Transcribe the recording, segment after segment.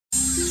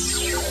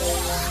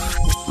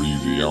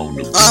Breezy on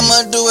the beat.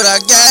 I'ma do what I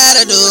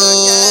gotta do.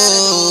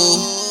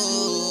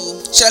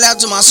 Shout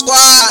out to my squad.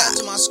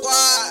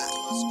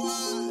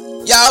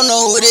 Y'all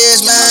know who it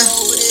is, man.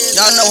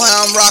 Y'all know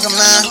how I'm rockin',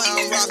 man.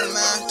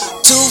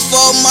 2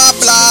 for my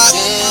block.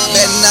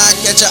 Better not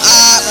catch a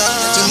eye.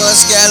 Too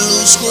much got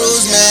loose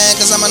screws, man.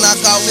 Cause I'ma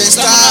knock off his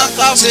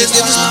top. See the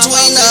difference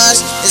between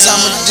us is I'm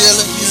a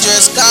dealer, you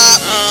just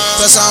cop.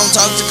 Plus I don't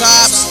talk to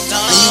cops.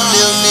 And you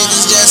little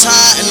niggas just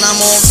hot. And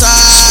I'm on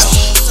top.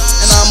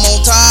 And I'm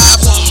on top.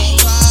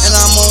 And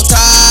I'm on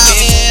top.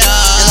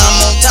 And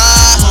I'm on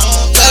top.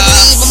 Better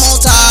believe I'm on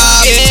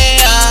top.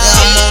 Yeah,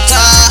 I'm on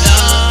top.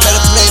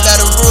 Better play by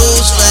the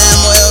rules, fam,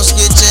 or else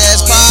get your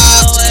ass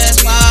popped.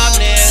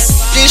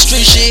 This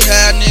street shit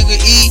how a nigga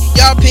eat.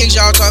 Y'all pigs,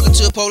 y'all talking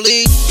to the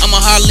police. I'm a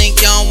hot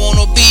link, y'all don't want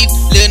no beef.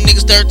 Little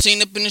niggas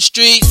 13 up in the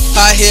street.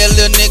 High hair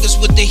little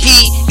niggas with the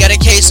heat. Got a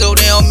case so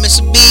they don't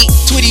miss a beat.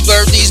 Tweety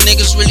bird, these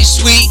niggas really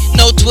sweet.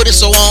 No Twitter,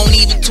 so I don't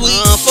even tweet.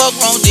 Fuck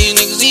wrong with these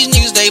niggas. These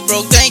niggas, they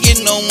broke. They ain't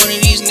getting no money.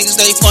 These niggas,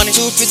 they funny.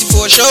 250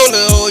 for a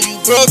shoulder. Oh, you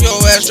broke your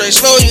ass straight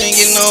slow. You ain't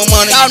getting no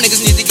money. Y'all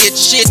niggas need to get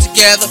your shit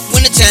together.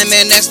 Wintertime,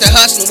 man, that's the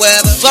hustling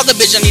weather. Fuck a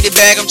bitch, I need a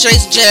bag. I'm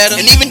chasing cheddar.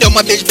 And even though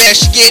my bitch bad,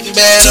 she getting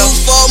better.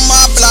 2 for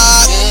my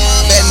block.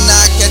 Better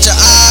not catch a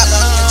eye.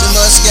 Too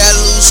much got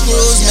loose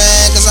screws,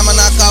 man. Cause I'ma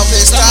knock off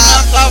his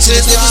top. See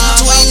the difference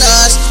between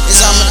us is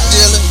I'm a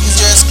dealer, you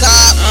just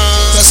cop.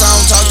 Plus I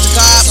don't talk to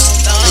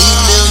cops. And you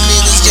little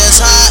niggas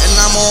just hot. And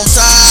I'm on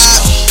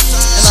top.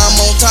 And I'm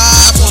on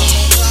top.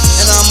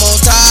 And I'm on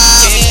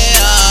top.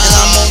 And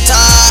I'm on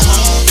top.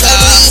 Better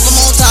believe I'm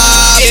on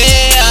top.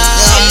 Yeah,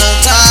 I'm on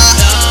top.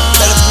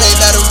 Better play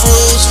by the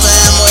rules,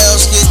 fam, or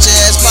else get your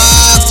ass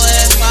popped.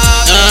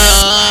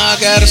 I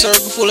got a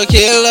circle full of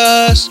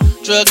killers,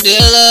 drug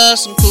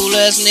dealers, some cool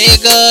ass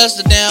niggas.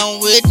 They're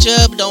down with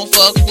ya, but don't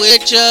fuck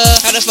with ya.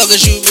 How the fuck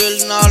is you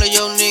building all of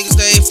your niggas?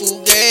 They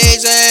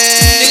fugazi.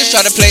 Niggas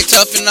try to play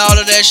tough and all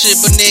of that shit,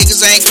 but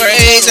niggas ain't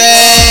crazy.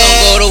 We gon'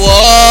 go to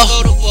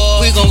war.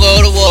 We gon'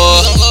 go to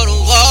war. We gon' go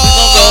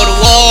to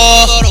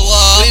war.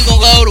 We gon'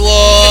 go to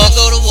war.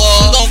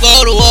 We gon'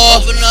 go to war.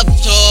 Open up the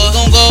door. We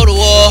gon' go to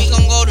war.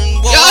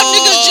 Y'all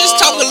niggas just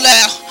talking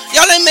loud.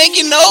 Y'all ain't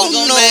making no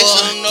noise.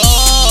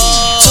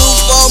 2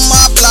 for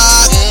my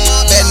block.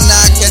 Better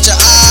not catch a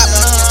eye.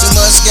 Too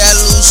much got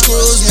loose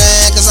screws,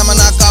 man. Cause I'ma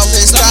knock off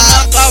his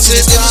top. See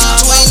the difference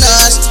between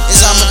us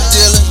is I'm a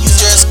dealer, you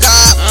just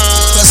cop.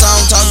 Plus I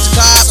don't talk to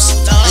cops.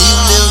 And you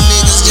little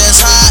niggas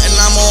just hot. And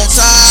I'm on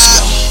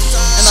top.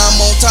 And I'm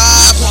on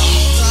top.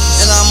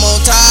 And I'm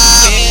on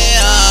top.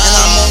 And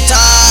I'm on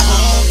top.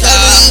 Better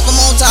believe I'm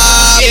on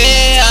top.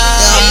 Yeah,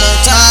 I'm on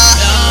top.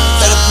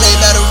 Better play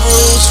by the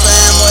rules,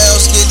 fam, or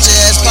else get your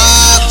ass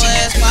popped.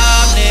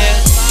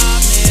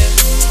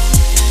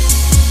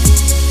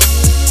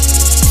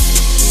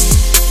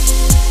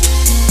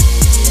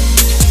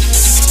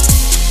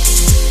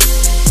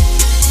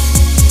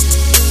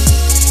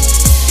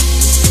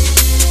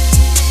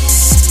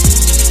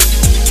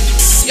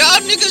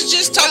 Y'all niggas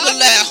just talking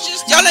loud.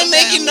 Y'all ain't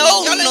making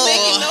no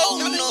noise.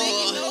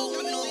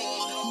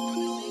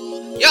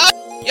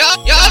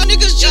 Y'all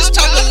niggas just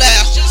talking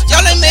loud.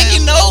 Y'all ain't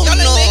making no